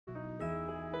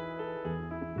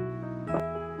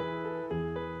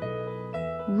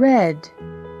red,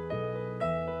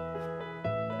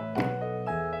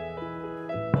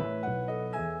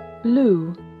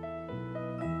 blue,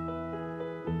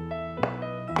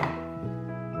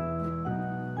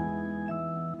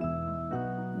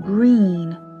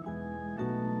 green,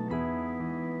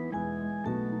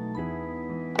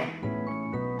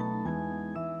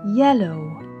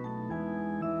 yellow,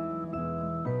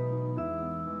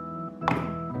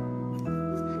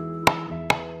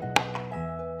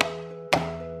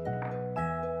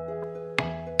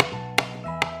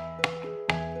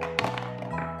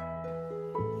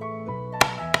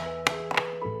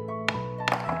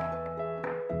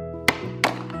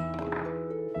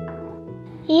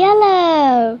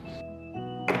 yellow,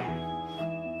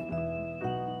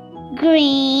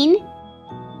 green,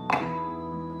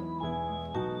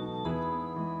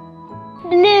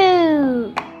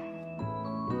 blue,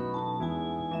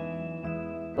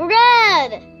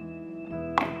 red,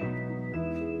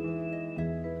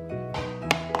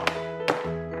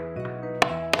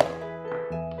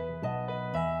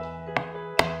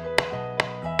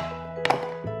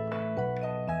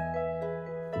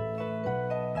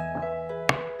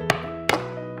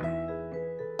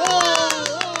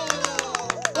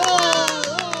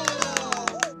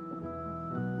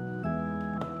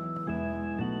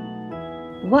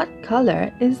 What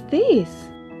color is this?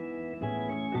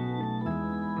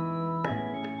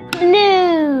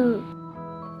 blue,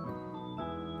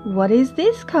 What is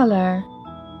this color?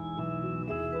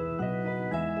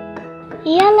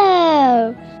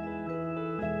 yellow,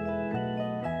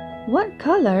 What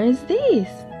color is this?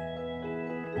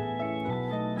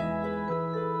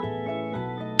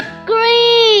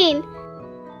 green,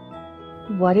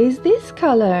 What is this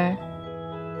color?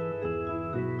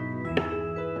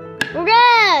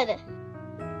 red,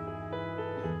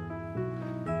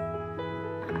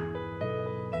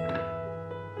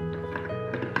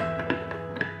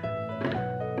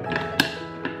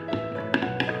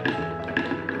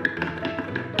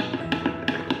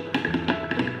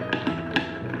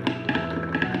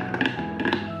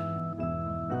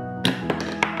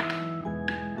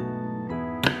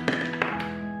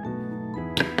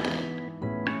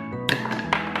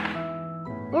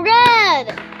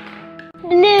 red,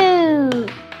 blue,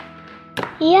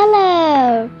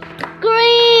 yellow,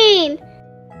 green.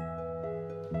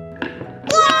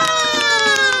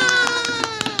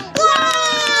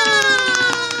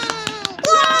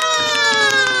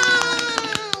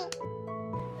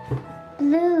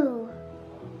 Blue,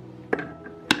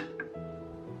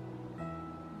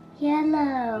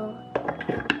 yellow,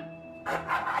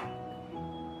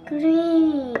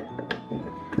 green,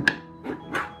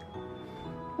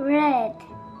 red.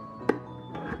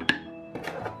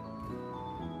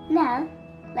 Now,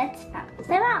 let's bounce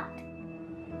them out.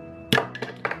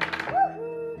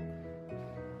 Woohoo!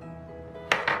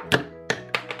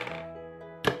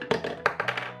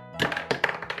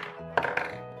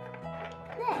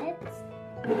 Let's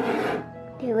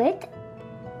do it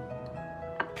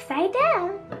upside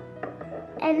down.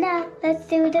 And now, let's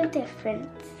do the difference.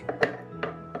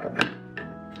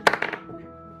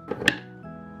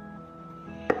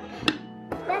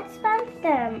 Let's bounce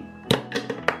them.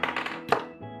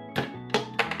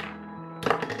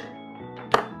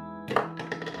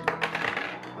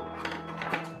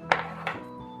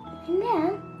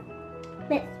 Now,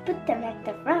 let's put them at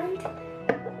the front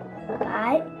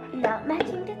by not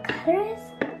matching the colors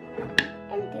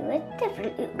and do it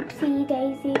differently. Oopsie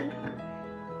daisy.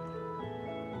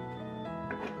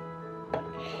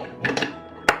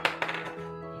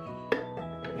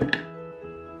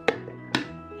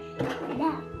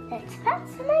 Now, let's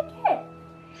bounce them again.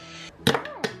 1,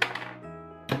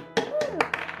 2,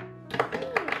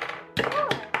 3,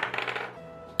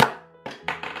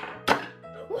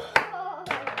 4.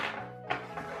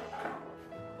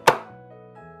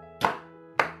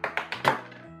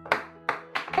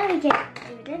 Now we get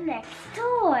to the next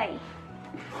toy.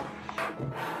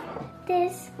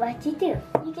 This what you do.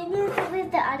 You can use it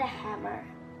with the other hammer.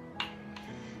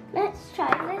 Let's try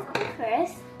with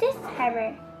this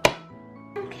hammer.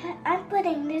 Okay, I'm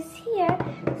putting this here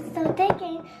so they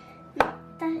can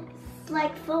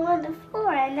like fall on the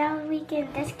floor, and now we can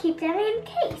just keep them in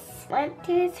case. 1,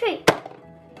 2, 3.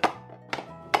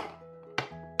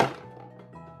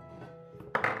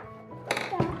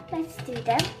 Now let's do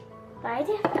them by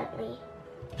differently.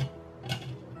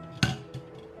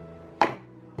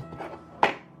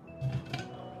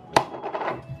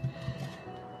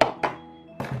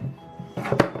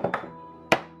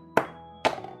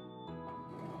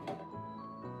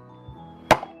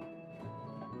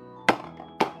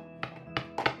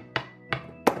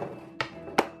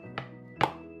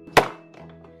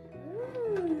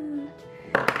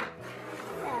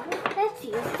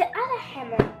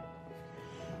 hammer.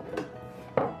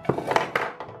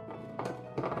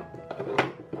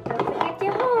 Don't forget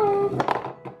your hole.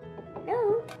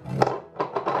 No.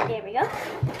 There we go.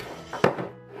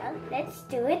 Now let's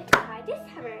do it by this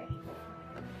hammer.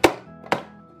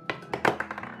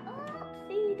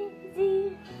 Oopsie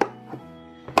daisy.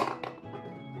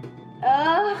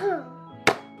 Oh.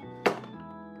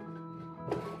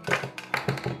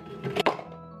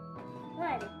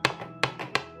 One,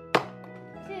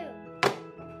 two,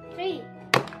 three,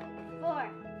 four.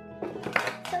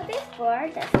 So this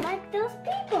board just like those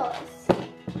people's.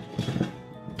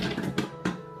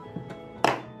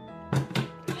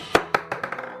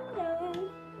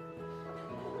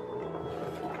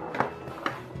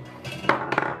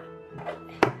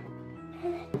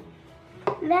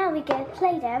 Now we can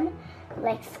play them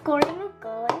like scoring a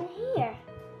goal in here.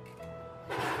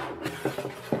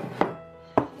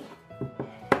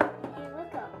 Here we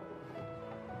go.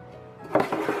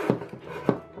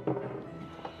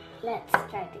 Let's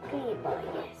try the green ball,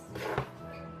 yes.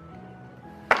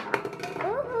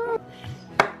 Woohoo!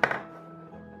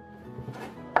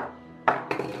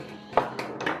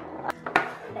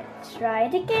 Let's try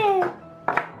it again.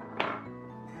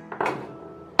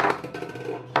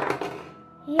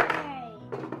 Yay!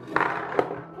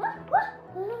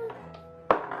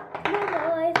 No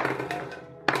noise.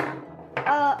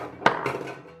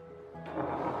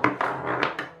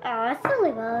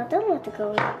 Silly ball, I don't want to go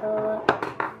in the goal.